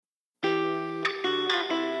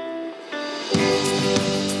Good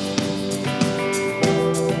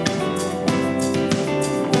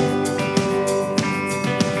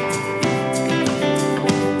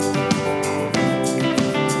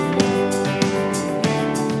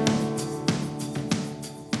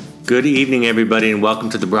evening, everybody, and welcome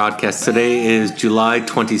to the broadcast. Today is July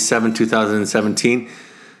 27, 2017.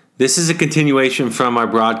 This is a continuation from our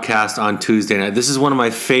broadcast on Tuesday night. This is one of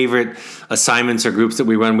my favorite assignments or groups that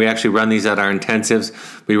we run. We actually run these at our intensives.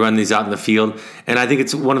 We run these out in the field. And I think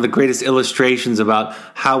it's one of the greatest illustrations about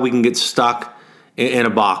how we can get stuck in a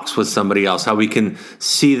box with somebody else, how we can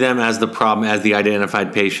see them as the problem, as the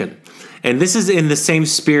identified patient. And this is in the same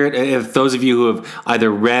spirit, if those of you who have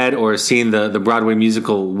either read or seen the Broadway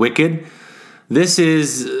musical Wicked, this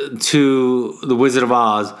is to The Wizard of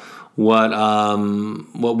Oz what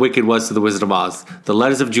Wicked was to The Wizard of Oz. The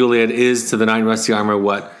Letters of Juliet is to The Knight in Rusty Armor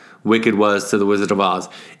what Wicked was to The Wizard of Oz.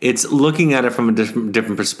 It's looking at it from a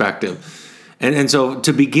different perspective. And so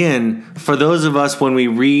to begin, for those of us when we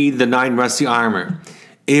read The Knight in Rusty Armor,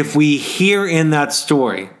 if we hear in that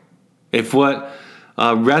story, if what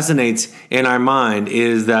resonates in our mind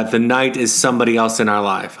is that the knight is somebody else in our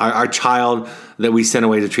life, our child that we sent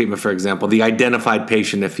away to treatment, for example, the identified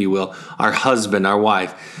patient, if you will, our husband, our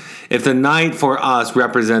wife. If the knight for us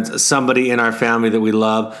represents somebody in our family that we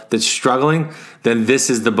love that's struggling, then this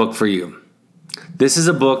is the book for you. This is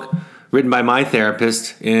a book written by my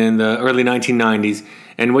therapist in the early 1990s,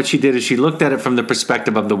 and what she did is she looked at it from the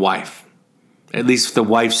perspective of the wife, at least the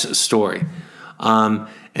wife's story. And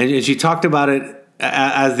she talked about it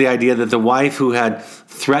as the idea that the wife who had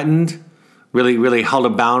threatened, really held a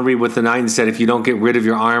boundary with the knight and said, if you don't get rid of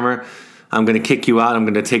your armor, I'm going to kick you out. I'm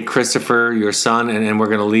going to take Christopher, your son, and we're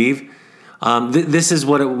going to leave. This is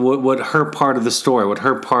what her part of the story, what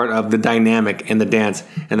her part of the dynamic and the dance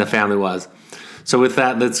and the family was. So with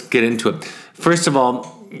that, let's get into it. First of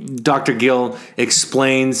all, Dr. Gill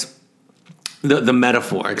explains the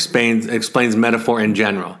metaphor, explains metaphor in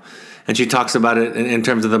general. And she talks about it in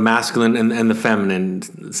terms of the masculine and the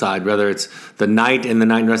feminine side, whether it's the knight in The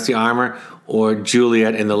Knight in Rusty Armor or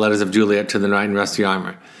Juliet in The Letters of Juliet to the Knight in Rusty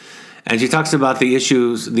Armor. And she talks about the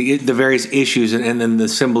issues, the various issues and then the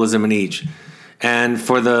symbolism in each. And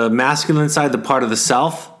for the masculine side, the part of the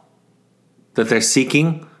self that they're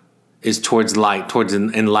seeking is towards light, towards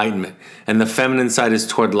enlightenment. And the feminine side is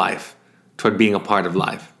toward life, toward being a part of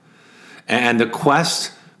life. And the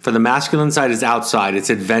quest for the masculine side is outside, it's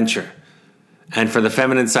adventure. And for the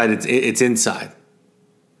feminine side, it's inside.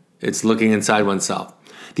 It's looking inside oneself.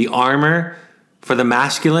 The armor for the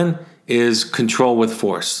masculine is control with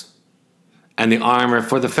force. And the armor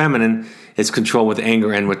for the feminine is control with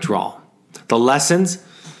anger and withdrawal. The lessons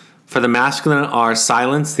for the masculine are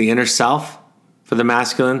silence, the inner self. For the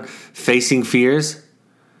masculine, facing fears.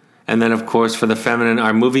 And then, of course, for the feminine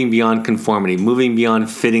are moving beyond conformity, moving beyond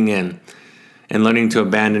fitting in, and learning to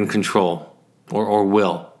abandon control or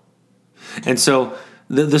will. And so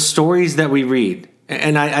the stories that we read,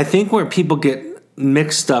 and I think where people get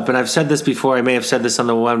mixed up, and I've said this before, I may have said this on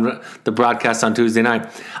the broadcast on Tuesday night,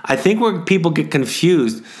 I think where people get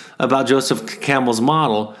confused about Joseph Campbell's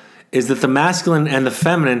model is that the masculine and the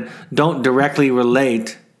feminine don't directly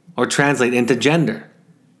relate or translate into gender,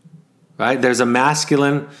 right? There's a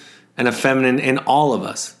masculine and a feminine in all of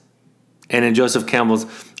us. And in Joseph Campbell's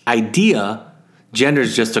idea, gender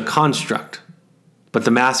is just a construct. But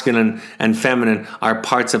the masculine and feminine are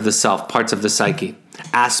parts of the self, parts of the psyche,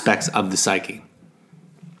 aspects of the psyche.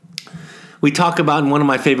 We talk about in one of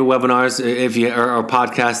my favorite webinars, or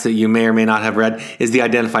podcasts that you may or may not have read, is the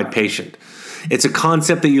identified patient. It's a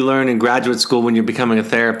concept that you learn in graduate school when you're becoming a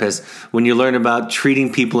therapist, when you learn about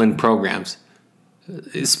treating people in programs.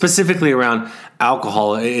 Specifically around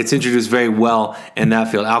alcohol, it's introduced very well in that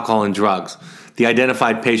field, alcohol and drugs. The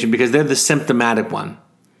identified patient, because they're the symptomatic one,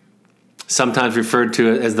 sometimes referred to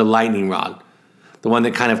as the lightning rod, the one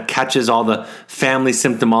that kind of catches all the family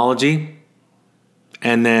symptomology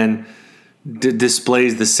and then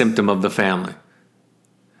displays the symptom of the family.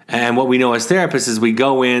 And what we know as therapists is we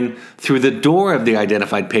go in through the door of the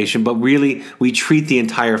identified patient, but really we treat the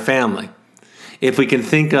entire family. If we can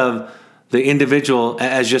think of the individual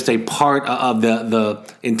as just a part of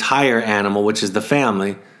the entire animal, which is the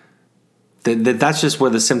family, that's just where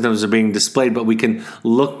the symptoms are being displayed, but we can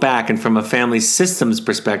look back and from a family systems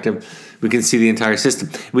perspective, we can see the entire system.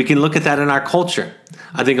 We can look at that in our culture.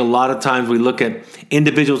 I think a lot of times we look at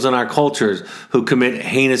individuals in our cultures who commit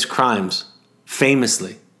heinous crimes,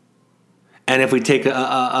 famously. And if we take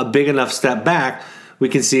a big enough step back, we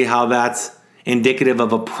can see how that's indicative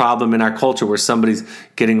of a problem in our culture where somebody's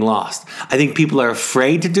getting lost. I think people are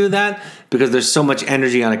afraid to do that because there's so much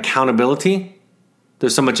energy on accountability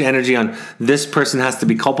There's so much energy on this person has to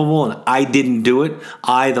be culpable and I didn't do it.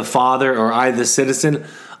 I, the father, or I, the citizen,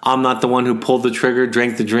 I'm not the one who pulled the trigger,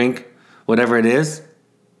 drank the drink, whatever it is.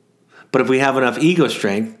 But if we have enough ego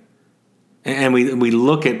strength and we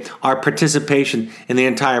look at our participation in the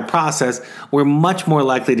entire process, we're much more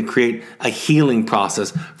likely to create a healing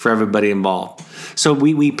process for everybody involved. So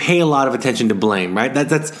we pay a lot of attention to blame, right?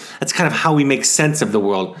 That's kind of how we make sense of the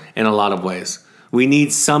world in a lot of ways. We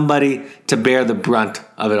need somebody to bear the brunt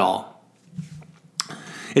of it all.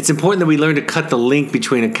 It's important that we learn to cut the link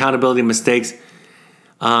between accountability, mistakes,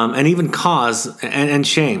 and even cause and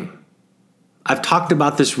shame. I've talked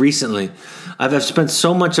about this recently. I've spent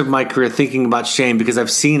so much of my career thinking about shame because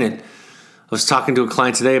I've seen it. I was talking to a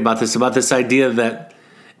client today about this idea that,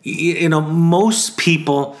 most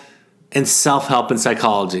people in self-help and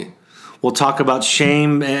psychology will talk about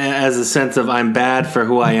shame as a sense of I'm bad for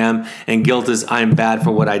who I am, and guilt is I'm bad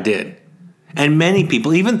for what I did. And many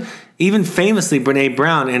people, even famously Brene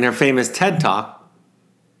Brown in her famous TED Talk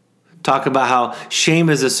about how shame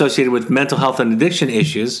is associated with mental health and addiction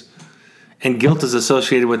issues, and guilt is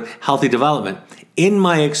associated with healthy development. In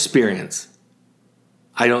my experience,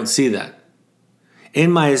 I don't see that.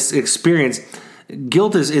 In my experience,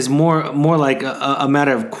 guilt is more like a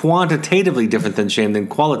matter of quantitatively different than shame than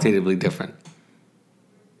qualitatively different.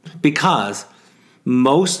 Because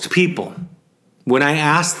most people, when I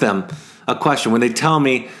ask them a question, when they tell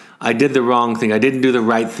me I did the wrong thing, I didn't do the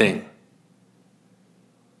right thing,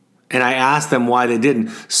 and I ask them why they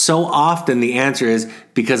didn't, so often the answer is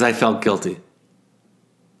because I felt guilty.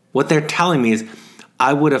 What they're telling me is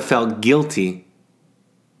I would have felt guilty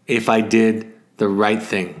if I did the right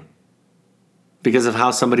thing because of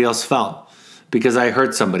how somebody else felt, because I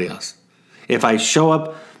hurt somebody else. If I show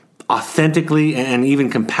up authentically and even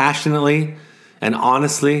compassionately and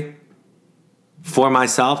honestly for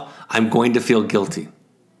myself, I'm going to feel guilty.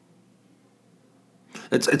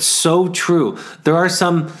 It's so true. There are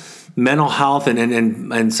some mental health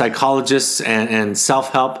and psychologists and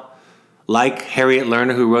self-help like Harriet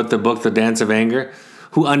Lerner, who wrote the book The Dance of Anger,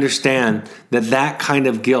 who understand that kind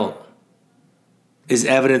of guilt is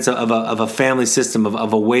evidence of a family system,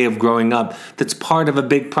 of a way of growing up that's part of a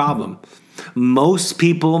big problem. Most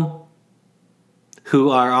people who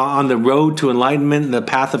are on the road to enlightenment, the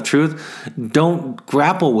path of truth, don't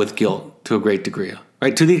grapple with guilt to a great degree.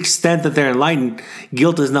 Right? To the extent that they're enlightened,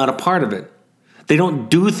 guilt is not a part of it. They don't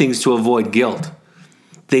do things to avoid guilt.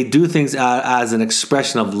 They do things as an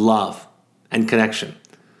expression of love and connection.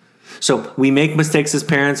 So we make mistakes as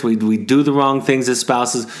parents. We do the wrong things as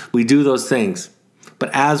spouses. We do those things. But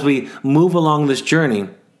as we move along this journey,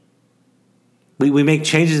 we make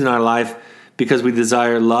changes in our life because we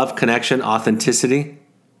desire love, connection, authenticity,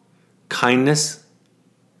 kindness.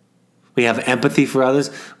 We have empathy for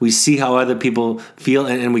others. We see how other people feel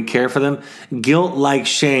and we care for them. Guilt, like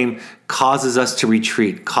shame, causes us to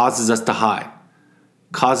retreat, causes us to hide,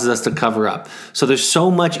 causes us to cover up. So there's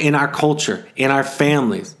so much in our culture, in our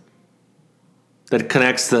families, that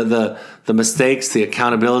connects the mistakes, the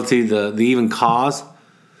accountability, the even cause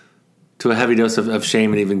to a heavy dose of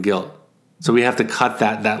shame and even guilt. So we have to cut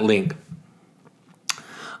that link.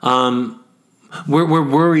 We're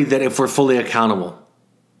worried that if we're fully accountable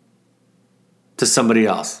to somebody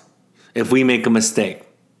else, if we make a mistake,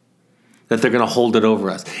 that they're going to hold it over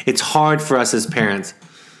us. It's hard for us as parents.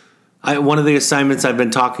 One of the assignments I've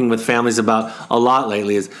been talking with families about a lot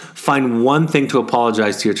lately is find one thing to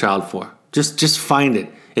apologize to your child for. Just find it.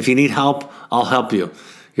 If you need help, I'll help you.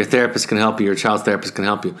 Your therapist can help you. Your child's therapist can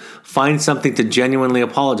help you. Find something to genuinely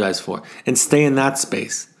apologize for and stay in that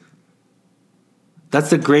space. That's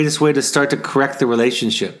the greatest way to start to correct the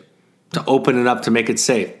relationship, to open it up, to make it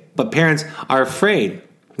safe. But parents are afraid,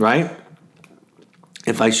 right?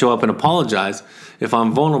 If I show up and apologize, if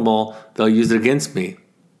I'm vulnerable, they'll use it against me.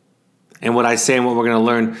 And what I say and what we're going to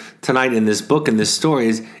learn tonight in this book and this story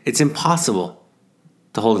is it's impossible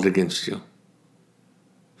to hold it against you.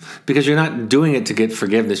 Because you're not doing it to get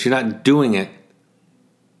forgiveness. You're not doing it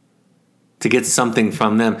to get something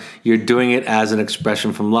from them. You're doing it as an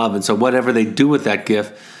expression from love. And so whatever they do with that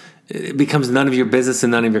gift, it becomes none of your business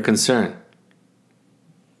and none of your concern.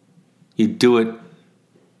 You do it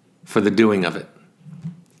for the doing of it.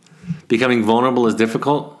 Becoming vulnerable is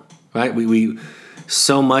difficult, right? We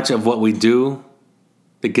so much of what we do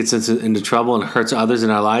that gets us into trouble and hurts others in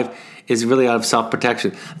our life is really out of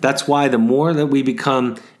self-protection. That's why the more that we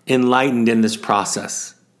become enlightened in this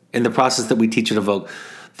process, in the process that we teach and evoke,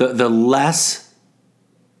 the less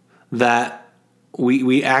that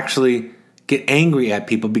we actually get angry at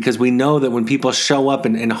people because we know that when people show up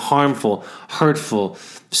in harmful, hurtful,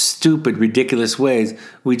 stupid, ridiculous ways,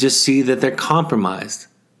 we just see that they're compromised.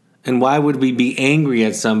 And why would we be angry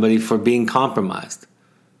at somebody for being compromised?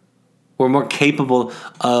 We're more capable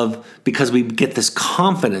of, because we get this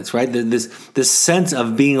confidence, right? This sense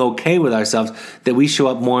of being okay with ourselves, that we show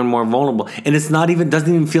up more and more vulnerable. And it's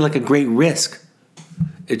doesn't even feel like a great risk.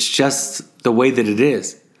 It's just the way that it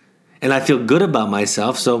is. And I feel good about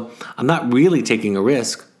myself, so I'm not really taking a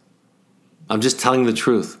risk. I'm just telling the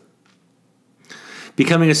truth.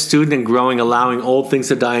 Becoming a student and growing, allowing old things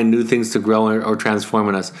to die and new things to grow or transform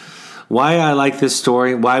in us. Why I like this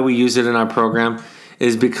story, why we use it in our program,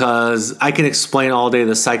 is because I can explain all day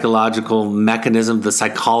the psychological mechanism, the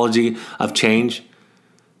psychology of change.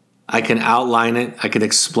 I can outline it, I can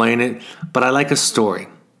explain it, but I like a story.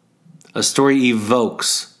 A story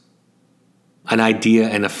evokes an idea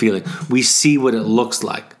and a feeling. We see what it looks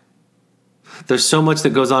like. There's so much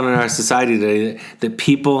that goes on in our society today that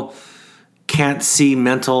people can't see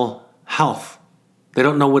mental health. They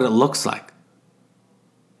don't know what it looks like.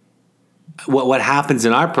 What happens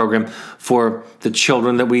in our program for the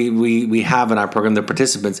children that we have in our program, the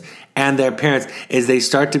participants and their parents, is they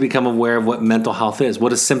start to become aware of what mental health is,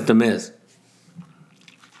 what a symptom is.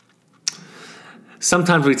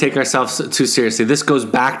 Sometimes we take ourselves too seriously. This goes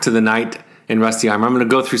back to the night in Rusty Armor. I'm going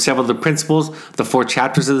to go through several of the principles, the 4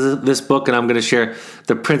 chapters of this book, and I'm going to share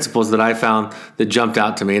the principles that I found that jumped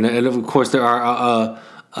out to me. And of course, there are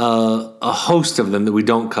a host of them that we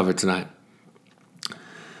don't cover tonight.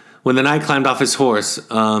 When the knight climbed off his horse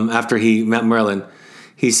after he met Merlin,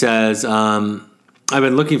 he says, I've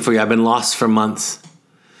been looking for you. I've been lost for months.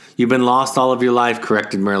 You've been lost all of your life,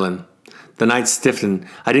 corrected Merlin. The knight stiffened.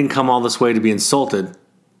 I didn't come all this way to be insulted.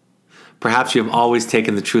 Perhaps you have always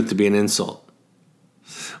taken the truth to be an insult.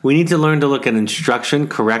 We need to learn to look at instruction,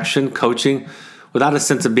 correction, coaching without a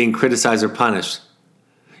sense of being criticized or punished.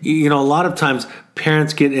 You know, a lot of times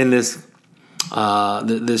parents get in this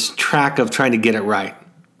track of trying to get it right.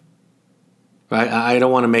 Right? I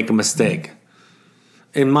don't want to make a mistake.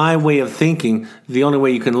 In my way of thinking, the only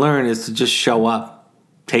way you can learn is to just show up,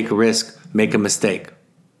 take a risk, make a mistake.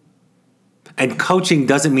 And coaching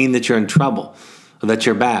doesn't mean that you're in trouble or that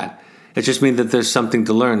you're bad. It just means that there's something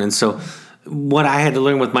to learn. And so what I had to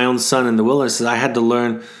learn with my own son in the wilderness is I had to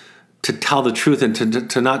learn to tell the truth and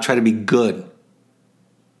to not try to be good.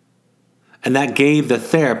 And that gave the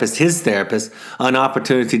therapist, his therapist, an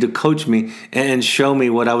opportunity to coach me and show me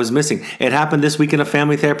what I was missing. It happened this week in a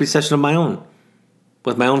family therapy session of my own,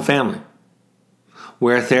 with my own family,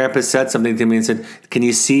 where a therapist said something to me and said, can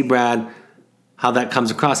you see, Brad, how that comes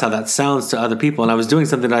across, how that sounds to other people? And I was doing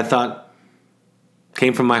something that I thought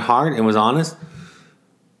came from my heart and was honest.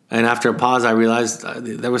 And after a pause, I realized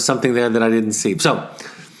there was something there that I didn't see. So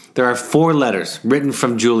there are 4 letters written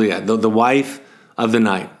from Juliet, the wife of the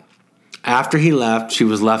knight. After he left, she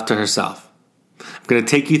was left to herself. I'm going to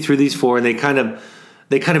take you through these 4, and they kind of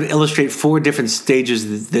illustrate 4 different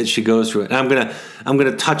stages that she goes through. And I'm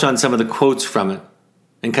going to touch on some of the quotes from it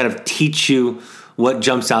and kind of teach you what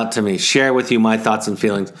jumps out to me, share with you my thoughts and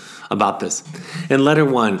feelings about this. In letter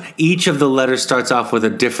 1, each of the letters starts off with a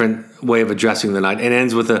different way of addressing the knight and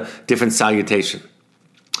ends with a different salutation.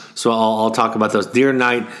 So I'll talk about those. Dear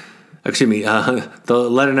knight, the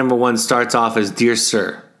letter number 1 starts off as Dear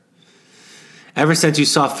Sir. Ever since you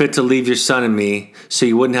saw fit to leave your son and me so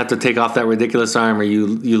you wouldn't have to take off that ridiculous armor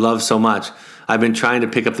you love so much, I've been trying to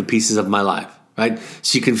pick up the pieces of my life, right?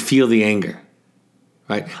 So you can feel the anger,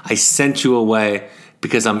 right? I sent you away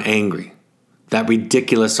because I'm angry. That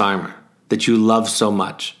ridiculous armor that you love so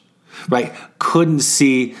much, right? Couldn't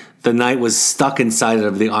see the knight was stuck inside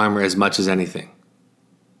of the armor as much as anything.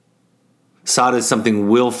 Saw it as something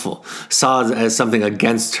willful. Saw it as something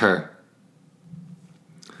against her.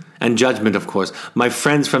 And judgment, of course. My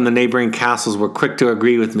friends from the neighboring castles were quick to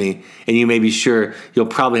agree with me, and you may be sure you'll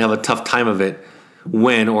probably have a tough time of it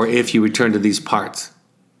when or if you return to these parts.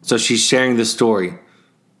 So she's sharing the story.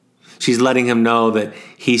 She's letting him know that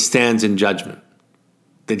he stands in judgment,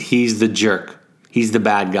 that he's the jerk, he's the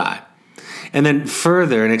bad guy. And then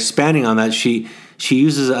further, and expanding on that, she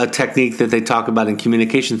uses a technique that they talk about in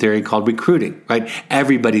communication theory called recruiting, right?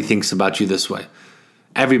 Everybody thinks about you this way.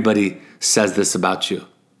 Everybody says this about you.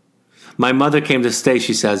 My mother came to stay,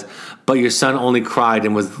 she says, but your son only cried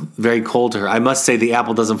and was very cold to her. I must say the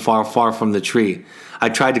apple doesn't fall far from the tree. I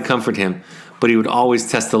tried to comfort him, but he would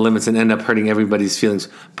always test the limits and end up hurting everybody's feelings.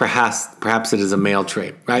 Perhaps it is a male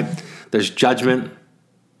trait, right? There's judgment.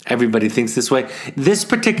 Everybody thinks this way. This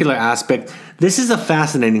particular aspect, this is a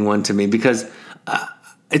fascinating one to me because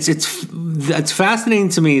it's fascinating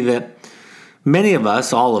to me that Many of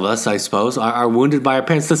us, all of us, I suppose, are wounded by our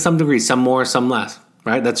parents to some degree, some more, some less,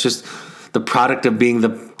 right? That's just the product of being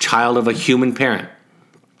the child of a human parent.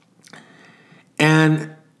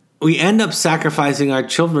 And we end up sacrificing our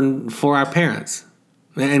children for our parents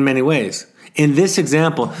in many ways. In this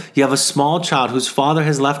example, you have a small child whose father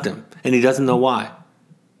has left him, and he doesn't know why.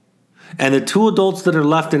 And the two adults that are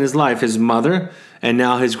left in his life, his mother and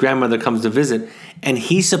now his grandmother comes to visit, and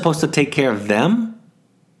he's supposed to take care of them?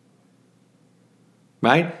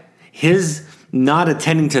 Right? His not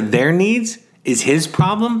attending to their needs is his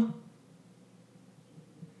problem?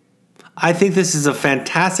 I think this is a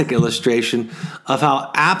fantastic illustration of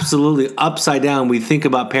how absolutely upside down we think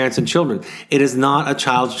about parents and children. It is not a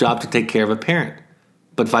child's job to take care of a parent,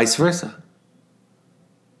 but vice versa.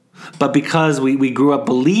 But because we grew up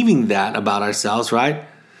believing that about ourselves, right?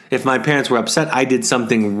 If my parents were upset, I did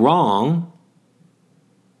something wrong.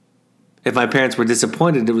 If my parents were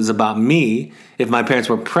disappointed, it was about me. If my parents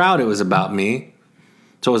were proud, it was about me.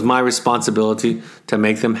 So it was my responsibility to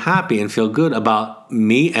make them happy and feel good about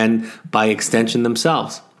me and, by extension,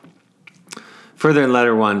 themselves. Further in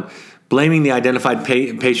letter 1, blaming the identified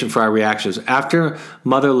patient for our reactions. After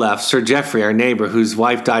mother left, Sir Geoffrey, our neighbor, whose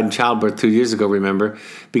wife died in childbirth 2 years ago, remember,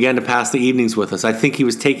 began to pass the evenings with us. I think he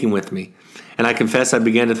was taking with me. And I confess I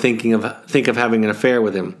began to think of having an affair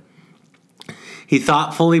with him. He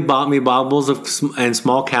thoughtfully bought me bottles and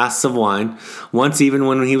small casks of wine. Once, even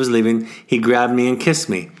when he was leaving, he grabbed me and kissed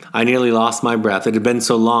me. I nearly lost my breath. It had been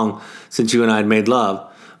so long since you and I had made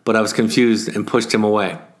love, but I was confused and pushed him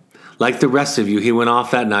away. Like the rest of you, he went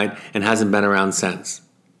off that night and hasn't been around since.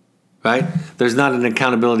 Right? There's not an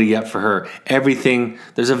accountability yet for her. Everything,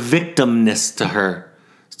 there's a victimness to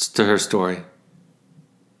her story.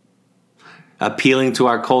 Appealing to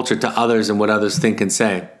our culture, to others and what others think and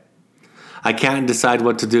say. I can't decide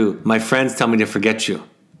what to do. My friends tell me to forget you.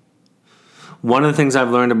 One of the things I've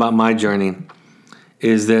learned about my journey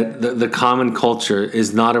is that the common culture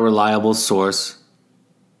is not a reliable source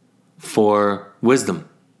for wisdom.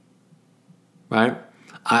 Right?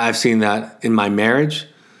 I've seen that in my marriage.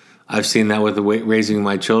 I've seen that with raising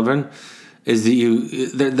my children. Is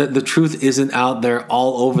that the truth isn't out there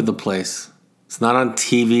all over the place. It's not on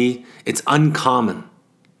TV. It's uncommon.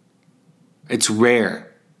 It's rare.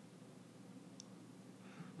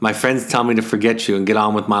 My friends tell me to forget you and get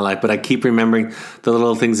on with my life, but I keep remembering the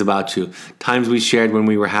little things about you. Times we shared when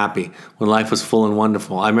we were happy, when life was full and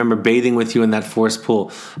wonderful. I remember bathing with you in that forest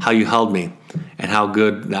pool, how you held me, and how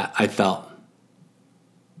good that I felt.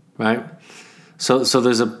 Right? So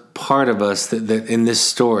there's a part of us that in this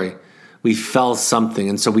story, we felt something,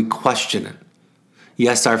 and so we question it.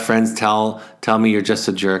 Yes, our friends tell me you're just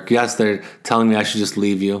a jerk. Yes, they're telling me I should just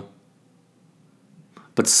leave you.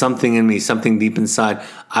 But something in me, something deep inside,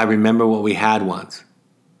 I remember what we had once.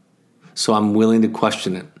 So I'm willing to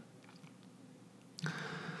question it.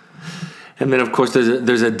 And then, of course,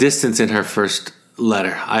 there's a distance in her first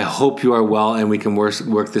letter. I hope you are well and we can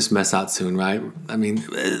work this mess out soon, right? I mean,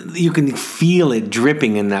 you can feel it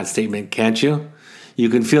dripping in that statement, can't you? You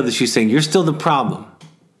can feel that she's saying, you're still the problem.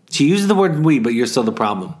 She uses the word we, but you're still the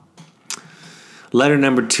problem. Letter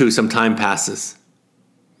number 2, some time passes.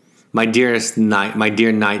 My dear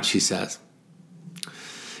Knight, she says.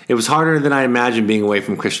 It was harder than I imagined being away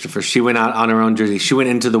from Christopher. She went out on her own journey. She went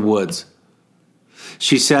into the woods.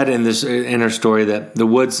 She said in her story that the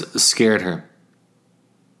woods scared her.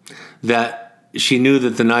 That she knew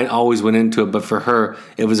that the night always went into it, but for her,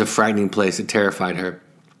 it was a frightening place. It terrified her.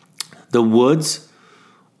 The woods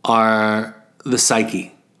are the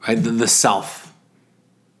psyche, right? The self.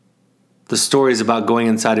 The story is about going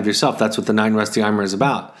inside of yourself. That's what the 9 Rusty Armor is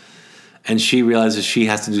about. And she realizes she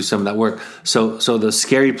has to do some of that work. So the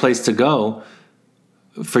scary place to go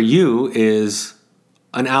for you is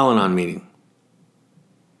an Al-Anon meeting,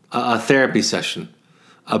 a therapy session,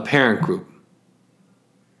 a parent group,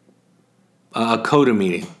 a CODA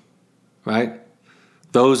meeting, right?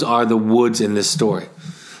 Those are the woods in this story.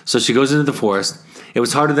 So she goes into the forest. It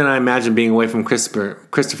was harder than I imagined being away from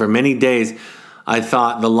Christopher. Many days I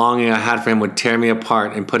thought the longing I had for him would tear me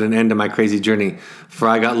apart and put an end to my crazy journey, for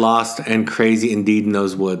I got lost and crazy indeed in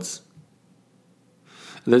those woods.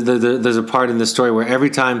 There's a part in the story where every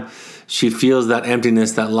time she feels that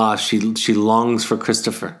emptiness, that loss, she longs for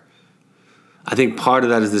Christopher. I think part of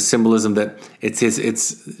that is the symbolism that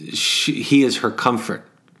he is her comfort.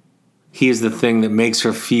 He is the thing that makes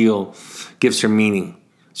her feel, gives her meaning.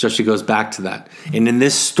 So she goes back to that. And in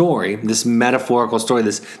this story, this metaphorical story,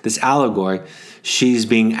 this allegory, she's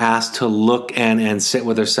being asked to look and sit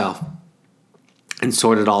with herself and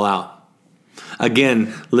sort it all out.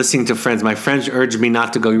 Again, listening to friends. My friends urged me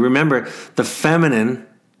not to go. You remember, the feminine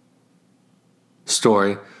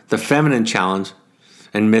story, the feminine challenge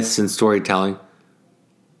and myths and storytelling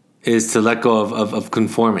is to let go of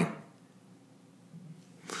conforming.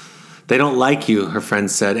 They don't like you, her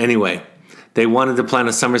friends said. Anyway, they wanted to plan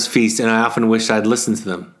a summer's feast, and I often wished I'd listened to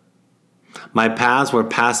them. My paths were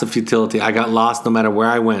paths of futility. I got lost no matter where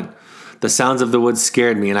I went. The sounds of the woods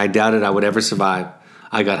scared me, and I doubted I would ever survive.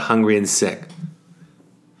 I got hungry and sick.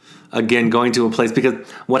 Again, going to a place, because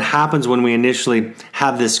what happens when we initially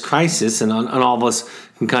have this crisis, and all of us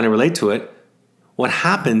can kind of relate to it, what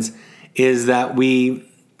happens is that we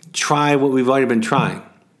try what we've already been trying.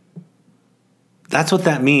 That's what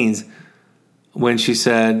that means when she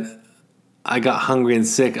said, I got hungry and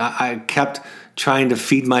sick. I kept trying to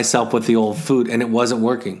feed myself with the old food, and it wasn't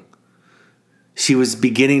working. She was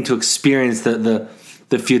beginning to experience the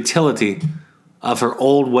futility of her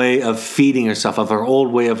old way of feeding herself, of her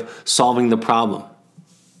old way of solving the problem.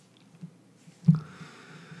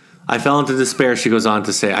 I fell into despair, she goes on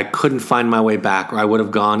to say. I couldn't find my way back, or I would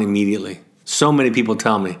have gone immediately. So many people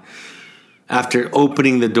tell me, after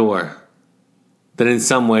opening the door, that in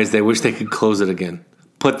some ways they wish they could close it again.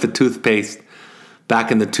 Put the toothpaste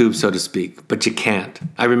back in the tube, so to speak, but you can't.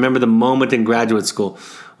 I remember the moment in graduate school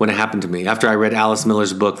when it happened to me, after I read Alice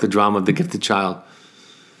Miller's book, The Drama of the Gifted Child.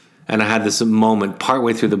 And I had this moment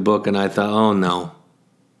partway through the book, and I thought, oh no,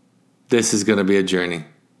 this is going to be a journey.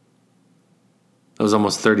 That was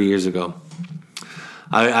almost 30 years ago.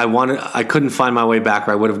 I couldn't find my way back,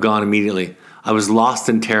 or I would have gone immediately. I was lost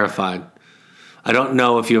and terrified. I don't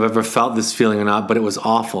know if you've ever felt this feeling or not, but it was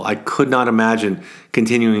awful. I could not imagine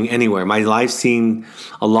continuing anywhere. My life seemed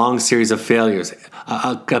a long series of failures.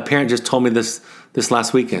 A parent just told me this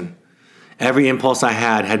last weekend. Every impulse I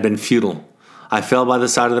had been futile. I fell by the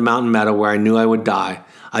side of the mountain meadow where I knew I would die.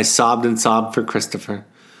 I sobbed and sobbed for Christopher,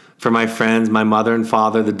 for my friends, my mother and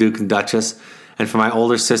father, the Duke and Duchess, and for my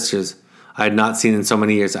older sisters I had not seen in so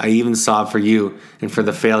many years. I even sobbed for you and for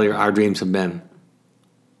the failure our dreams have been.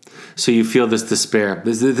 So you feel this despair.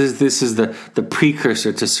 This is the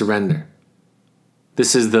precursor to surrender.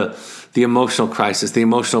 This is the emotional crisis, the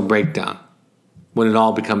emotional breakdown, when it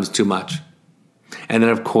all becomes too much. And then,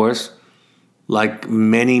 of course, like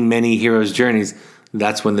many, many heroes' journeys,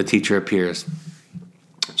 that's when the teacher appears.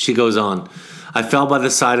 She goes on. I fell by the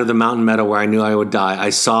side of the mountain meadow where I knew I would die.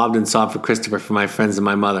 I sobbed and sobbed for Christopher, for my friends and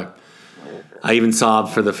my mother. I even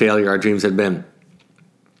sobbed for the failure our dreams had been.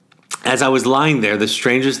 As I was lying there, the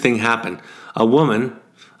strangest thing happened. A woman,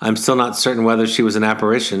 I'm still not certain whether she was an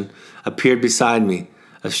apparition, appeared beside me,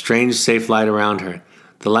 a strange, safe light around her.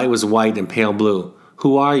 The light was white and pale blue.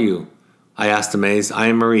 Who are you? I asked, amazed. I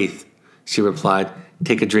am Marith, she replied.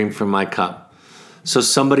 Take a drink from my cup. So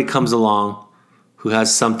somebody comes along who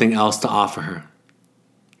has something else to offer her.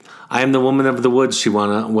 I am the woman of the woods, she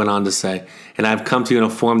went on to say, and I have come to you in a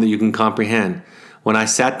form that you can comprehend. When I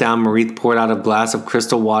sat down, Marith poured out a glass of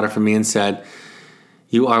crystal water for me and said,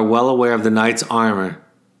 you are well aware of the knight's armor.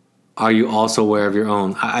 Are you also aware of your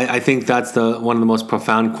own? I think that's one of the most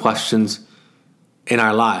profound questions in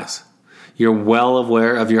our lives. You're well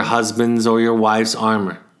aware of your husband's or your wife's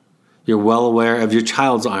armor. You're well aware of your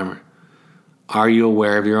child's armor. Are you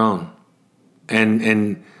aware of your own?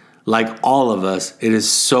 And like all of us, it is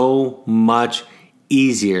so much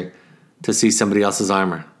easier to see somebody else's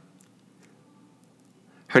armor.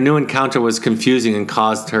 Her new encounter was confusing and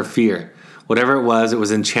caused her fear. Whatever it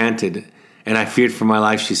was enchanted, and I feared for my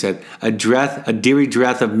life, she said. A dreary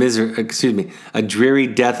death of misery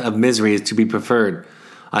is to be preferred,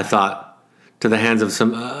 I thought, to the hands of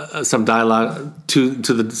some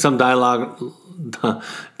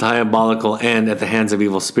diabolical end at the hands of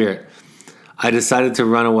evil spirit. I decided to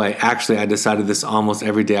run away. Actually, I decided this almost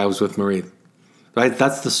every day I was with Marith. Right?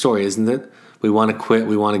 That's the story, isn't it? We want to quit.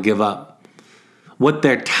 We want to give up. What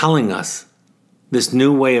they're telling us, this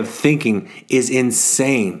new way of thinking, is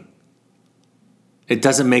insane. It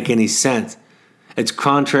doesn't make any sense. It's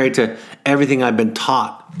contrary to everything I've been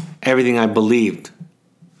taught, everything I believed,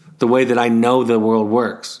 the way that I know the world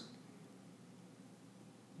works.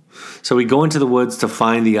 So we go into the woods to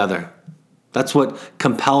find the other. That's what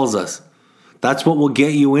compels us. That's what will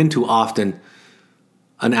get you into often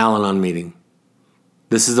an Al-Anon meeting.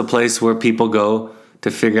 This is a place where people go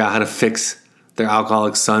to figure out how to fix their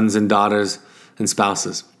alcoholic sons and daughters and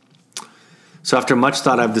spouses. So after much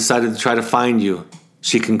thought, I've decided to try to find you,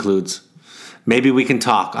 she concludes. Maybe we can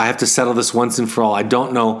talk. I have to settle this once and for all. I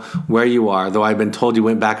don't know where you are, though I've been told you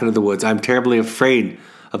went back into the woods. I'm terribly afraid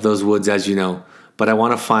of those woods, as you know. But I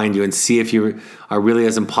want to find you and see if you are really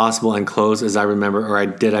as impossible and close as I remember, or I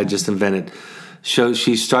just invent it. So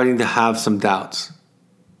she's starting to have some doubts.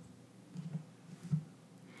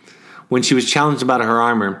 When she was challenged about her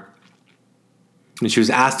armor, When she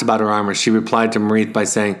was asked about her armor, she replied to Marith by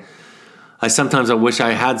saying, I wish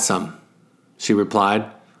I had some. She replied,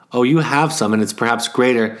 Oh, you have some, and it's perhaps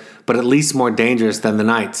greater, but at least more dangerous than the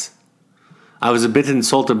knight's. I was a bit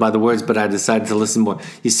insulted by the words, but I decided to listen more.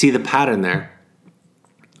 You see the pattern there?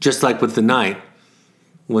 Just like with the knight,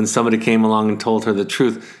 when somebody came along and told her the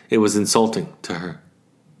truth, it was insulting to her.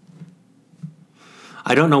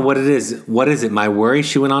 I don't know what it is. What is it? My worry,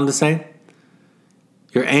 she went on to say.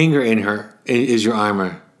 Your anger in her is your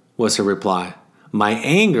armor, was her reply. My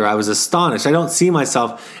anger? I was astonished. I don't see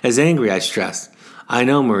myself as angry, I stressed. I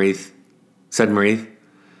know, Marith, said Marith.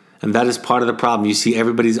 And that is part of the problem. You see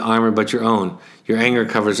everybody's armor but your own. Your anger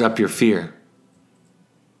covers up your fear.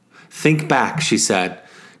 Think back, she said,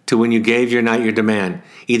 to when you gave your knight your demand.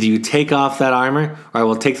 Either you take off that armor, or I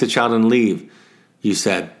will take the child and leave, you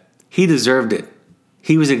said. He deserved it.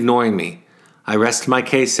 He was ignoring me. I rest my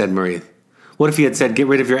case, said Marith. What if he had said, get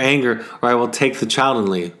rid of your anger, or I will take the child and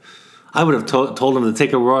leave? I would have told him to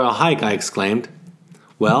take a royal hike, I exclaimed.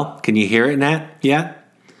 Well, can you hear it, Nat, yet?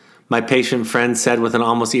 My patient friend said with an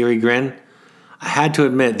almost eerie grin. I had to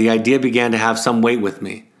admit the idea began to have some weight with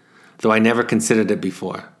me, though I never considered it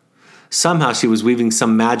before. Somehow she was weaving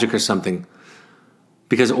some magic or something,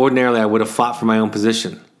 because ordinarily I would have fought for my own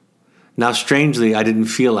position. Now, strangely, I didn't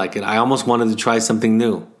feel like it. I almost wanted to try something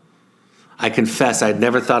new. I confess I had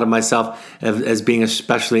never thought of myself as being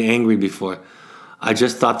especially angry before. I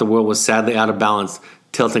just thought the world was sadly out of balance,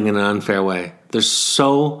 tilting in an unfair way. There's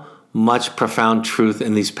so much profound truth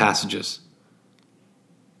in these passages.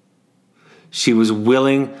 She was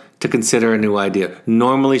willing to consider a new idea.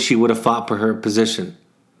 Normally, she would have fought for her position,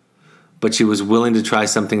 but she was willing to try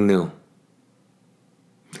something new.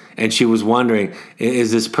 And she was wondering,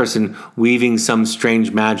 is this person weaving some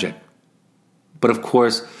strange magic? But of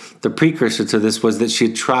course, the precursor to this was that she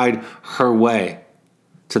had tried her way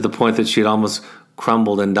to the point that she had almost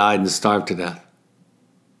crumbled and died and starved to death.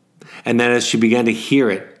 And then as she began to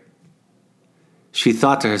hear it, she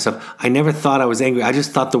thought to herself, I never thought I was angry. I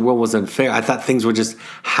just thought the world was unfair. I thought things were just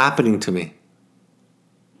happening to me.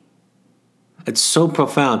 It's so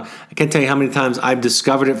profound. I can't tell you how many times I've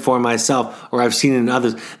discovered it for myself or I've seen it in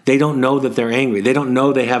others. They don't know that they're angry. They don't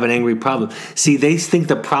know they have an angry problem. See, they think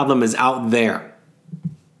the problem is out there.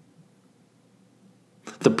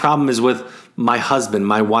 The problem is with my husband,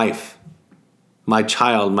 my wife, my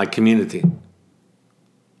child, my community.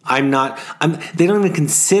 They don't even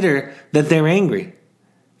consider that they're angry.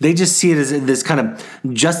 They just see it as this kind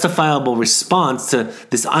of justifiable response to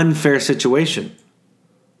this unfair situation.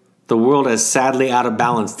 The world is sadly out of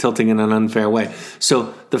balance, tilting in an unfair way.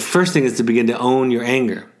 So the first thing is to begin to own your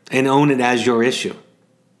anger and own it as your issue.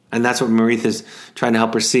 And that's what Marith is trying to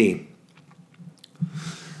help her see.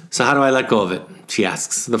 So how do I let go of it? She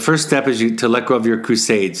asks. The first step is to let go of your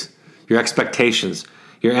crusades, your expectations,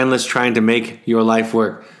 your endless trying to make your life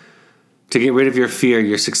work, to get rid of your fear,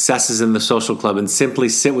 your successes in the social club, and simply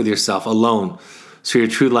sit with yourself alone so your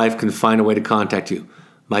true life can find a way to contact you.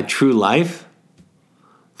 My true life?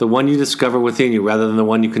 The one you discover within you rather than the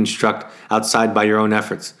one you construct outside by your own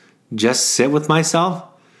efforts. Just sit with myself?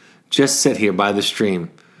 Just sit here by the stream.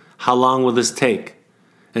 How long will this take?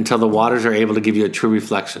 Until the waters are able to give you a true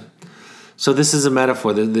reflection. So this is a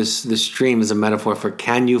metaphor. This stream is a metaphor for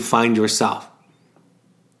can you find yourself?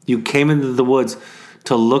 You came into the woods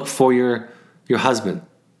to look for your husband.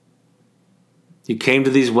 You came to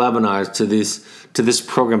these webinars, to this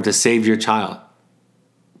program to save your child.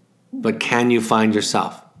 But can you find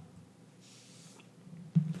yourself?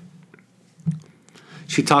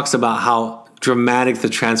 She talks about how dramatic the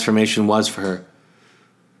transformation was for her.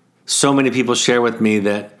 So many people share with me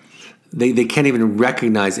that they can't even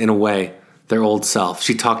recognize, in a way, their old self.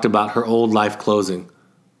 She talked about her old life closing.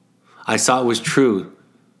 I saw it was true,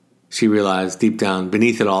 she realized deep down.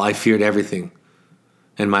 Beneath it all, I feared everything,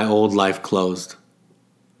 and my old life closed.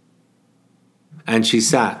 And she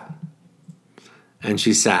sat. And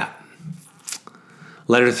she sat.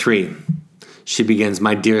 Letter 3. She begins,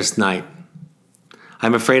 My dearest knight,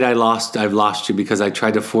 I'm afraid I've lost you because I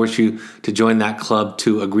tried to force you to join that club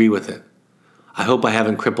to agree with it. I hope I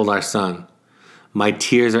haven't crippled our son. My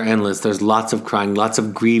tears are endless. There's lots of crying, lots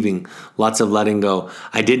of grieving, lots of letting go.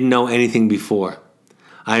 I didn't know anything before.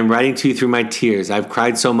 I am writing to you through my tears. I've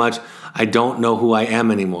cried so much, I don't know who I am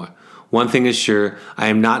anymore. One thing is sure, I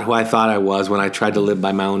am not who I thought I was when I tried to live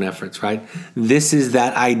by my own efforts, right? This is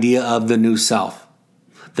that idea of the new self,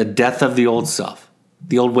 the death of the old self,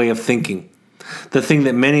 the old way of thinking. The thing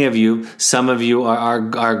that many of you, some of you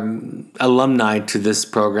are alumni to this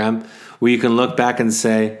program, where you can look back and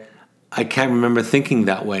say, I can't remember thinking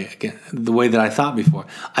that way again, the way that I thought before.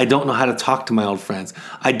 I don't know how to talk to my old friends.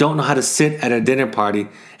 I don't know how to sit at a dinner party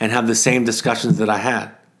and have the same discussions that I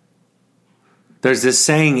had. There's this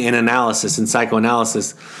saying in analysis, in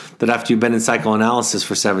psychoanalysis, that after you've been in psychoanalysis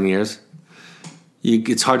for 7 years,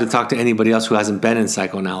 it's hard to talk to anybody else who hasn't been in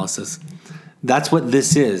psychoanalysis. That's what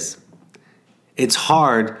this is. It's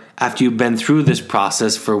hard after you've been through this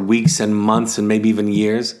process for weeks and months and maybe even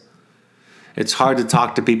years. It's hard to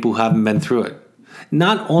talk to people who haven't been through it.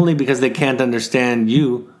 Not only because they can't understand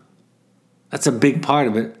you, that's a big part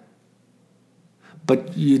of it,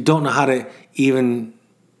 but you don't know how to even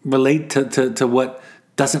relate to what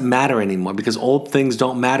doesn't matter anymore, because old things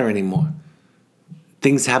don't matter anymore.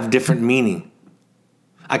 Things have different meaning.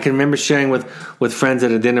 I can remember sharing with friends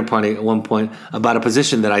at a dinner party at one point about a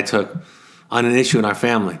position that I took on an issue in our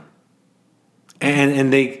family.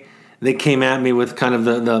 And they came at me with kind of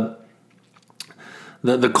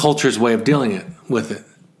the culture's way of dealing with it.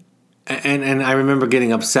 And I remember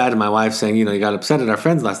getting upset and my wife saying, you got upset at our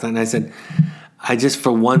friends last night. And I said, I just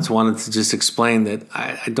for once wanted to just explain that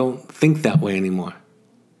I don't think that way anymore.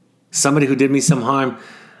 Somebody who did me some harm,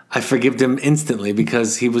 I forgive him instantly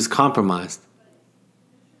because he was compromised.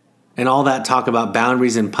 And all that talk about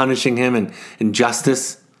boundaries and punishing him and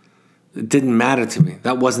justice, it didn't matter to me.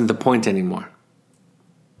 That wasn't the point anymore.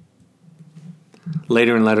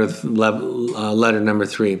 Later in letter number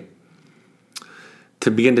 3,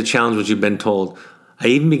 to begin to challenge what you've been told. I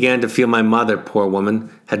even began to feel my mother, poor woman,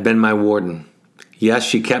 had been my warden. Yes,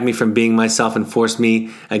 she kept me from being myself and forced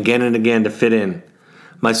me again and again to fit in.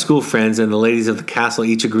 My school friends and the ladies of the castle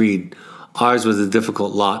each agreed. Ours was a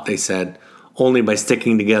difficult lot, they said. Only by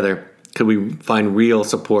sticking together could we find real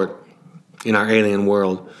support in our alien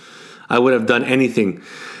world. I would have done anything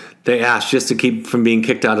they asked just to keep from being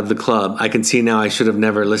kicked out of the club. I can see now I should have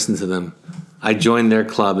never listened to them. I joined their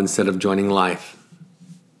club instead of joining life.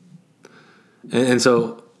 And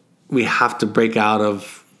so we have to break out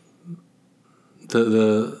of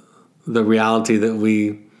the reality that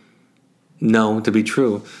we know to be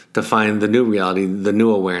true to find the new reality, the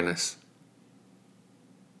new awareness.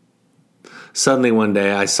 Suddenly one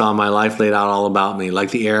day I saw my life laid out all about me,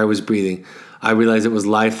 like the air I was breathing. I realized it was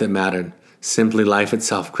life that mattered, simply life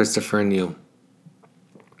itself, Christopher and you.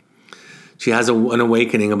 She has an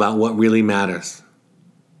awakening about what really matters.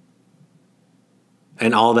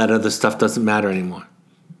 And all that other stuff doesn't matter anymore.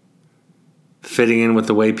 Fitting in with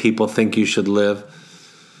the way people think you should live.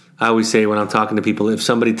 I always say when I'm talking to people, if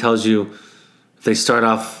somebody tells you, if they start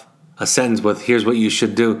off a sentence with, here's what you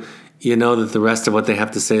should do, you know that the rest of what they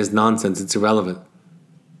have to say is nonsense. It's irrelevant.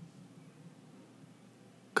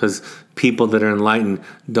 Because people that are enlightened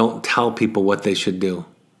don't tell people what they should do.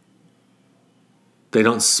 They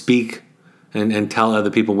don't speak and tell other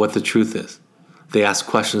people what the truth is. They ask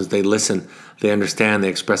questions, they listen, they understand, they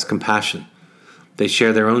express compassion. They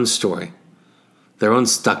share their own story, their own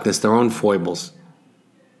stuckness, their own foibles.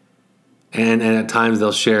 And at times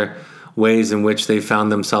they'll share ways in which they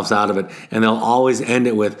found themselves out of it. And they'll always end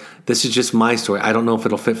it with, this is just my story. I don't know if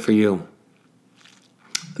it'll fit for you.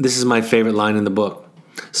 This is my favorite line in the book.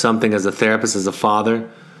 Something as a therapist, as a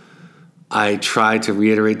father, I try to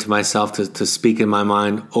reiterate to myself to speak in my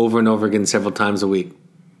mind over and over again several times a week.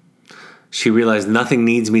 She realized nothing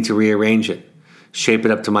needs me to rearrange it, shape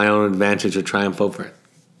it up to my own advantage or triumph over it.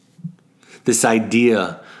 This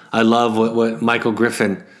idea, I love what Michael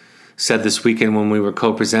Griffin said this weekend when we were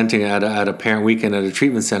co-presenting at a parent weekend at a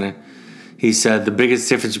treatment center. He said, the biggest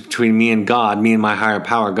difference between me and God, me and my higher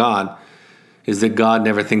power, God, is that God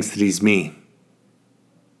never thinks that he's me.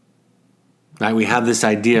 Right? We have this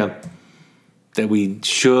idea that we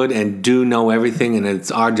should and do know everything, and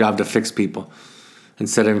it's our job to fix people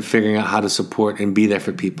instead of figuring out how to support and be there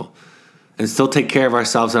for people and still take care of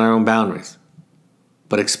ourselves and our own boundaries,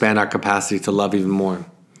 but expand our capacity to love even more.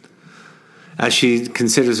 As she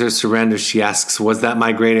considers her surrender, she asks, was that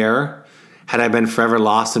my great error? Had I been forever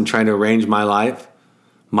lost in trying to arrange my life,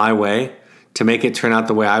 my way, to make it turn out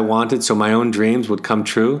the way I wanted so my own dreams would come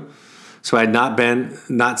true? So I had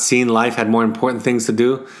not seen life had more important things to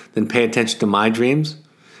do than pay attention to my dreams?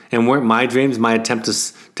 And weren't my dreams my attempt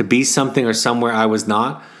to be something or somewhere I was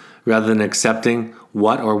not, rather than accepting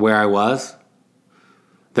what or where I was?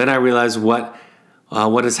 Then I realized what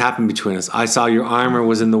has happened between us. I saw your armor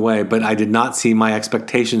was in the way, but I did not see my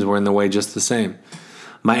expectations were in the way just the same.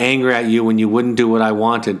 My anger at you when you wouldn't do what I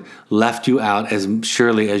wanted left you out as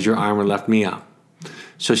surely as your armor left me out.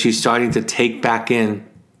 So she's starting to take back in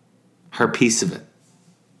her piece of it,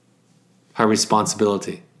 her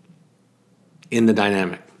responsibility in the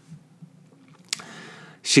dynamic.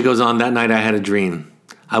 She goes on, that night I had a dream.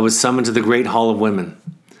 I was summoned to the great hall of women.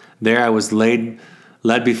 There I was led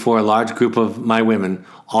before a large group of my women,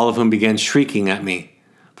 all of whom began shrieking at me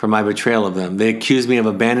for my betrayal of them. They accused me of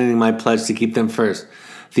abandoning my pledge to keep them first.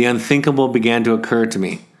 The unthinkable began to occur to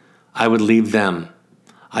me. I would leave them.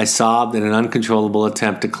 I sobbed in an uncontrollable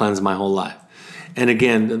attempt to cleanse my whole life. And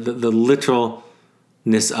again, the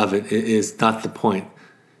literalness of it is not the point.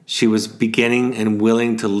 She was beginning and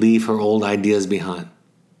willing to leave her old ideas behind.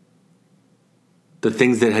 The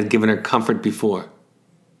things that had given her comfort before.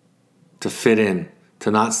 To fit in,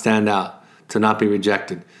 to not stand out, to not be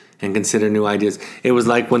rejected, and consider new ideas. It was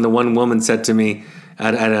like when the one woman said to me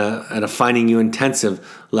at a Finding You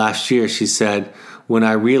intensive last year, she said, when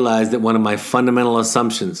I realized that one of my fundamental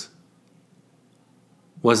assumptions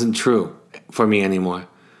wasn't true for me anymore,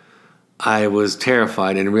 I was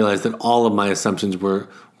terrified and realized that all of my assumptions were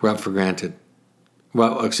up for granted.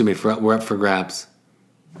 Were up for grabs.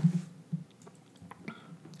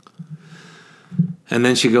 And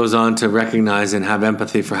then she goes on to recognize and have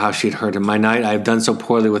empathy for how she had hurt him. My knight, I have done so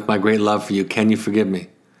poorly with my great love for you. Can you forgive me?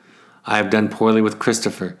 I have done poorly with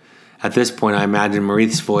Christopher. At this point, I imagined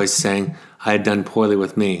Maurice's voice saying, I had done poorly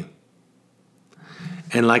with me.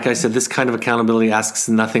 And like I said, this kind of accountability asks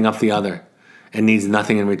nothing of the other and needs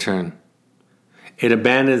nothing in return. It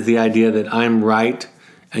abandons the idea that I'm right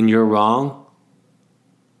and you're wrong.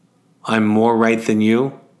 I'm more right than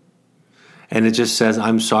you. And it just says,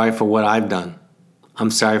 I'm sorry for what I've done. I'm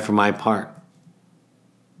sorry for my part.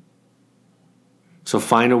 So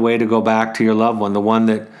find a way to go back to your loved one, the one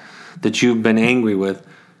that you've been angry with,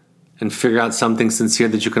 and figure out something sincere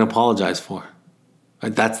that you can apologize for.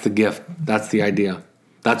 Right? That's the gift. That's the idea.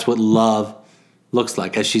 That's what love looks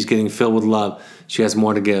like. As she's getting filled with love, she has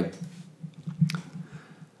more to give.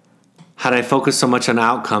 Had I focused so much on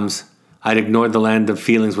outcomes, I'd ignored the land of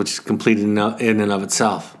feelings, which is complete in and of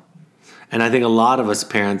itself. And I think a lot of us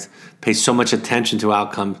parents pay so much attention to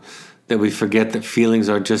outcomes that we forget that feelings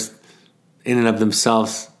are just in and of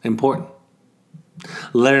themselves important.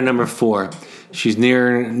 Letter number 4. She's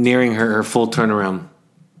nearing her full turnaround.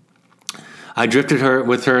 I drifted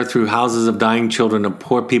with her through houses of dying children, of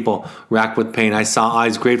poor people racked with pain. I saw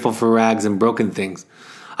eyes grateful for rags and broken things.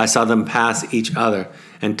 I saw them pass each other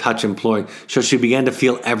and touch imploring. So she began to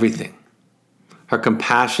feel everything. Her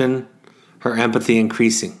compassion, her empathy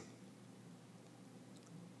increasing.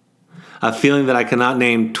 A feeling that I cannot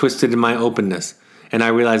name twisted in my openness, and I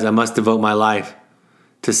realized I must devote my life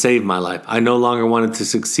to save my life. I no longer wanted to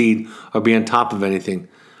succeed or be on top of anything.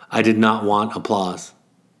 I did not want applause.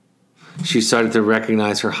 She started to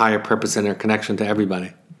recognize her higher purpose and her connection to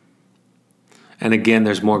everybody. And again,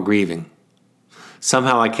 there's more grieving.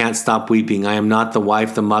 Somehow I can't stop weeping. I am not the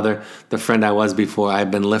wife, the mother, the friend I was before. I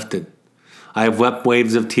have been lifted. I have wept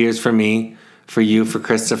waves of tears for me, for you, for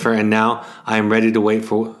Christopher, and now I am ready to wait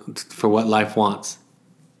for what life wants.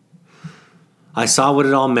 I saw what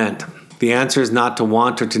it all meant. The answer is not to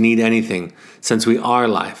want or to need anything, since we are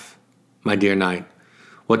life, my dear knight.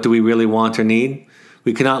 What do we really want or need?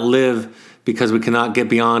 We cannot live because we cannot get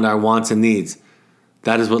beyond our wants and needs.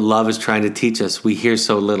 That is what love is trying to teach us. We hear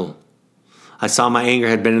so little. I saw my anger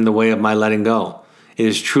had been in the way of my letting go. It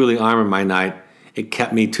is truly armor, my knight. It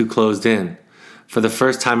kept me too closed in. For the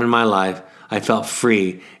first time in my life, I felt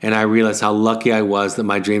free, and I realized how lucky I was that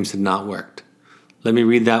my dreams had not worked. Let me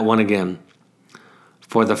read that one again.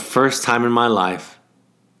 For the first time in my life,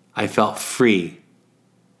 I felt free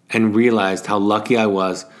and realized how lucky I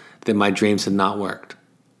was that my dreams had not worked.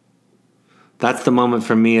 That's the moment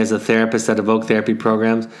for me as a therapist at Evoke Therapy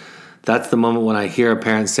Programs. That's the moment when I hear a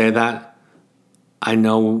parent say that, I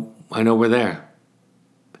know we're there.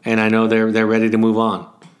 And I know they're ready to move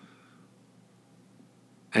on.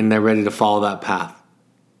 And they're ready to follow that path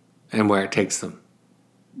and where it takes them.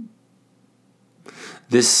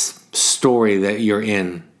 This story that you're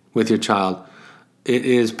in with your child, it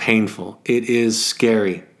is painful. It is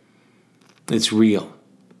scary. It's real.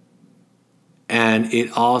 And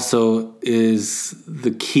it also is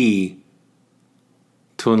the key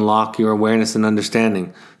to unlock your awareness and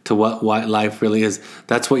understanding to what life really is.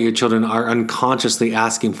 That's what your children are unconsciously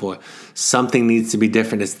asking for. Something needs to be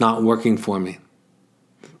different. It's not working for me.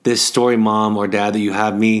 This story, mom or dad, that you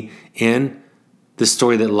have me in, this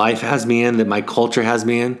story that life has me in, that my culture has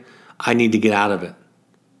me in, I need to get out of it.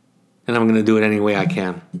 And I'm going to do it any way I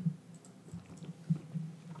can.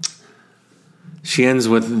 She ends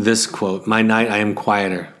with this quote, My knight, I am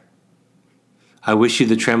quieter. I wish you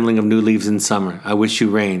the trembling of new leaves in summer. I wish you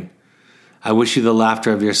rain. I wish you the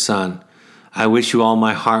laughter of your son. I wish you all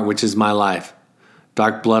my heart, which is my life.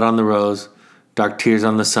 Dark blood on the rose, dark tears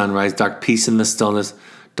on the sunrise, dark peace in the stillness,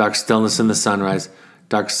 dark stillness in the sunrise,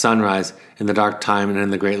 dark sunrise in the dark time and in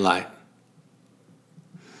the great light.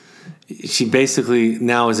 she basically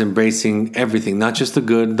now is embracing everything, not just the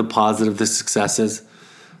good, the positive, the successes,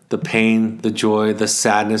 the pain, the joy, the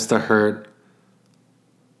sadness, the hurt,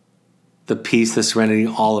 the peace, the serenity,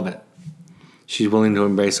 all of it. She's willing to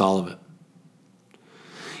embrace all of it.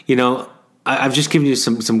 You know, I've just given you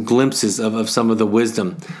some glimpses of some of the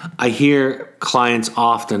wisdom. I hear clients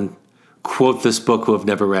often quote this book who have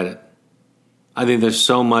never read it. I think there's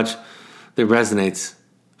so much that resonates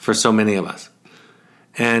for so many of us.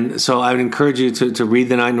 And so I would encourage you to read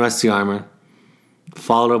The Knight in Rusty Armor,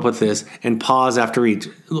 follow it up with this, and pause after each.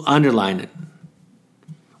 Underline it.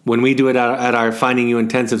 When we do it at our Finding You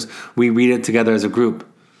intensives, we read it together as a group.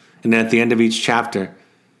 And then at the end of each chapter,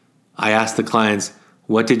 I ask the clients,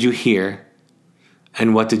 what did you hear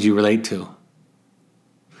and what did you relate to?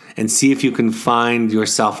 And see if you can find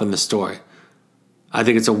yourself in the story. I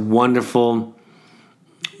think it's a wonderful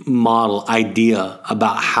model, idea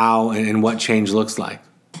about how and what change looks like.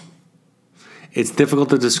 It's difficult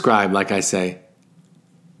to describe, like I say.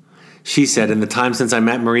 She said, in the time since I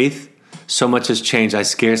met Marith, so much has changed, I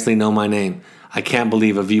scarcely know my name. I can't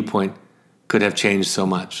believe a viewpoint could have changed so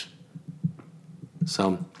much.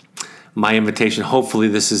 So, my invitation, hopefully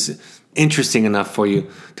this is interesting enough for you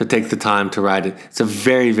to take the time to write it. It's a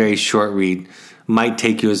very, very short read. Might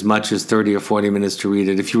take you as much as 30 or 40 minutes to read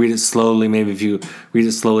it. If you read it slowly, maybe if you read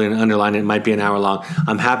it slowly and underline it, it might be an hour long.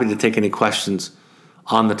 I'm happy to take any questions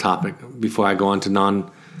on the topic before I go on to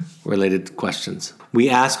non-related questions. We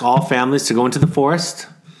ask all families to go into the forest.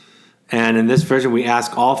 And in this version, we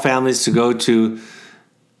ask all families to go to 6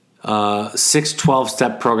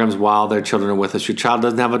 12-step programs while their children are with us. Your child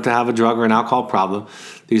doesn't have to have a drug or an alcohol problem.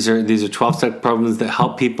 These are 12-step programs that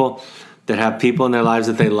help people, that have people in their lives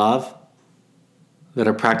that they love, that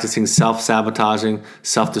are practicing self-sabotaging,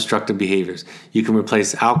 self-destructive behaviors. You can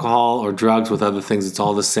replace alcohol or drugs with other things. It's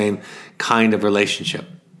all the same kind of relationship.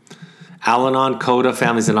 Al-Anon, CODA,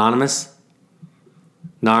 Families Anonymous,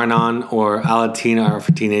 Nar-Anon, or Alatina are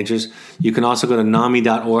for teenagers. You can also go to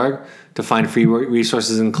NAMI.org to find free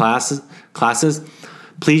resources and classes.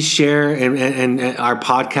 Please share in our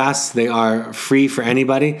podcasts. They are free for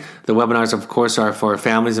anybody. The webinars, of course, are for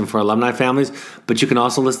families and for alumni families. But you can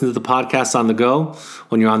also listen to the podcasts on the go.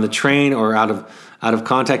 When you're on the train or out of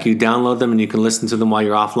contact, you download them and you can listen to them while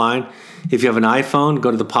you're offline. If you have an iPhone,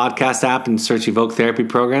 go to the podcast app and search Evoke Therapy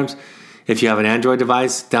Programs. If you have an Android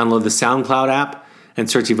device, download the SoundCloud app and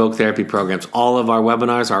search Evoke Therapy Programs. All of our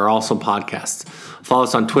webinars are also podcasts. Follow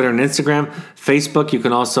us on Twitter and Instagram. Facebook, you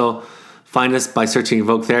can also find us by searching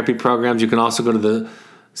Evoke Therapy Programs. You can also go to the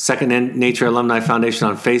Second Nature Alumni Foundation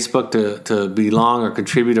on Facebook to belong or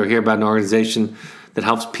contribute or hear about an organization that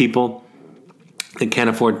helps people that can't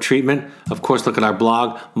afford treatment. Of course, look at our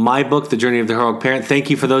blog, my book, The Journey of the Heroic Parent. Thank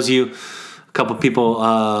you for those of you, a couple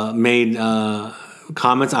people made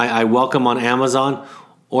comments. I welcome on Amazon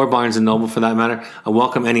or Barnes & Noble for that matter. I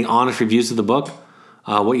welcome any honest reviews of the book,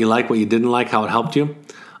 what you like, what you didn't like, how it helped you.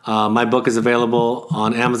 My book is available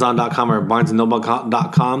on Amazon.com or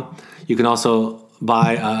BarnesandNoble.com. You can also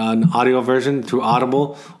buy an audio version through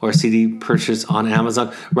Audible or a CD purchase on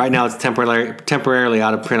Amazon. Right now, it's temporarily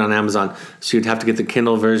out of print on Amazon, so you'd have to get the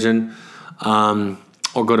Kindle version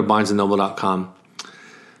or go to BarnesandNoble.com.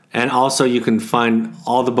 And also, you can find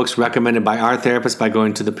all the books recommended by our therapist by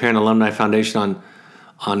going to the Parent Alumni Foundation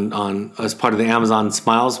on as part of the Amazon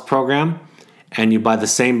Smiles program. And you buy the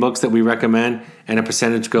same books that we recommend, and a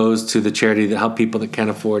percentage goes to the charity that help people that can't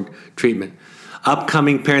afford treatment.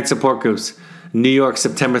 Upcoming parent support groups: New York,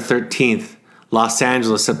 September 13th, Los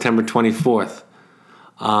Angeles, September 24th,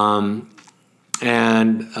 and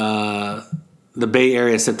the Bay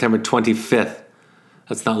Area, September 25th.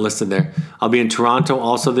 That's not listed there. I'll be in Toronto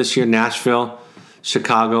also this year, Nashville,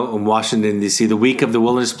 Chicago, and Washington, D.C. The week of the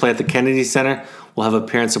Wilderness Play at the Kennedy Center, we'll have a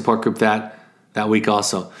parent support group that week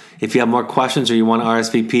also. If you have more questions or you want to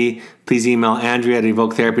RSVP, please email Andrea at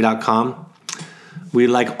evoketherapy.com. We'd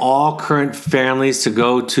like all current families to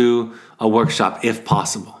go to a workshop if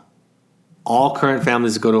possible. All current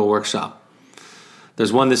families to go to a workshop.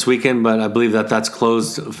 There's one this weekend, but I believe that's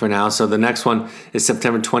closed for now. So the next one is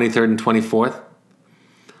September 23rd and 24th.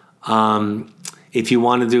 If you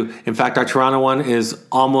want to do, in fact, our Toronto one is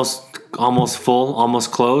almost full,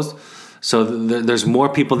 almost closed. So there's more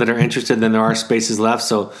people that are interested than there are spaces left.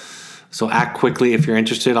 So act quickly if you're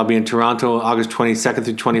interested. I'll be in Toronto August 22nd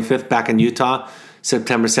through 25th, back in Utah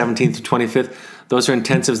September 17th through 25th. Those are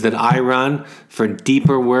intensives that I run for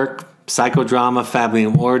deeper work, psychodrama, family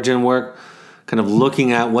of origin work, kind of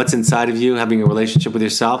looking at what's inside of you, having a relationship with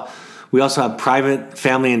yourself. We also have private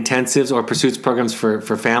family intensives or pursuits programs for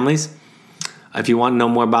families. If you want to know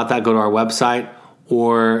more about that, go to our website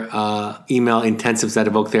or email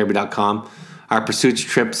intensives@evoketherapy.com. Our pursuits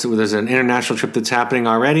trips, there's an international trip that's happening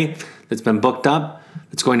already that's been booked up.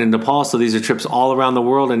 It's going to Nepal, so these are trips all around the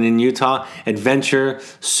world and in Utah. Adventure,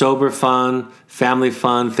 sober fun, family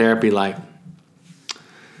fun, therapy light.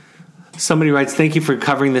 Somebody writes, thank you for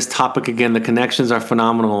covering this topic again. The connections are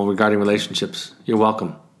phenomenal regarding relationships. You're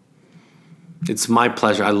welcome. It's my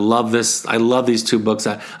pleasure. I love this. I love these two books.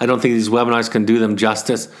 I don't think these webinars can do them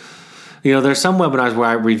justice. There's some webinars where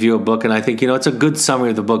I review a book and I think, it's a good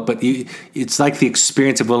summary of the book, but it's like the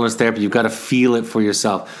experience of wilderness therapy. You've got to feel it for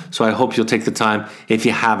yourself. So I hope you'll take the time, if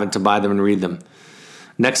you haven't, to buy them and read them.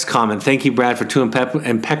 Next comment. Thank you, Brad, for two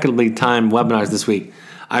impeccably timed webinars this week.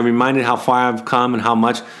 I'm reminded how far I've come and how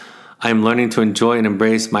much I am learning to enjoy and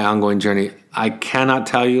embrace my ongoing journey. I cannot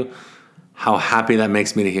tell you how happy that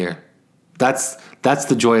makes me to hear. That's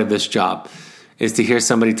the joy of this job, is to hear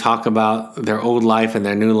somebody talk about their old life and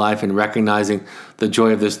their new life and recognizing the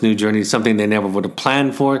joy of this new journey, something they never would have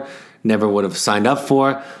planned for, never would have signed up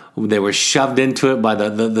for. They were shoved into it by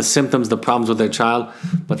the symptoms, the problems with their child,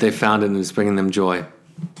 but they found it and it's bringing them joy.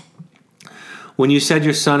 When you said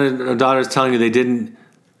your son or daughter is telling you they didn't,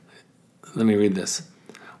 let me read this.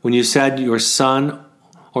 When you said your son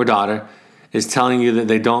or daughter is telling you that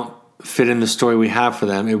they don't fit in the story we have for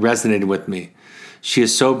them, it resonated with me. She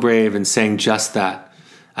is so brave in saying just that.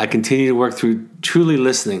 I continue to work through truly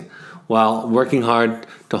listening while working hard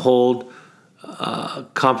to hold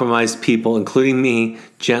compromised people, including me,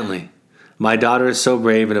 gently. My daughter is so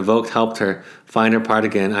brave and Evoked helped her find her part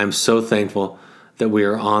again. I'm so thankful that we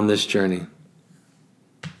are on this journey.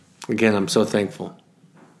 Again, I'm so thankful.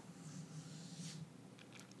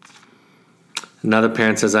 Another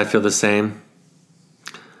parent says, I feel the same.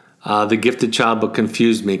 The Gifted Child book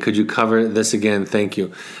confused me. Could you cover this again? Thank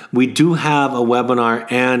you. We do have a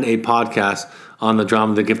webinar and a podcast on the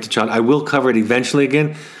drama of the Gifted Child. I will cover it eventually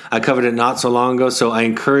again. I covered it not so long ago, so I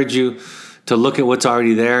encourage you to look at what's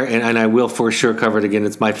already there, and I will for sure cover it again.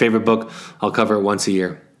 It's my favorite book. I'll cover it once a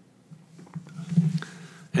year.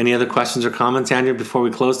 Any other questions or comments, Andrew, before we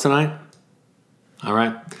close tonight? All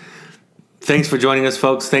right. Thanks for joining us,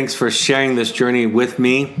 folks. Thanks for sharing this journey with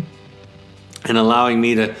me and allowing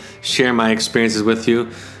me to share my experiences with you.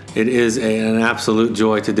 It is an absolute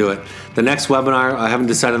joy to do it. The next webinar, I haven't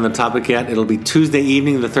decided on the topic yet. It'll be Tuesday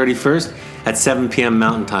evening, the 31st at 7 p.m.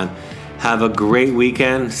 Mountain Time. Have a great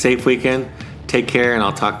weekend, safe weekend. Take care, and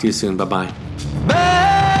I'll talk to you soon. Bye-bye. Bye.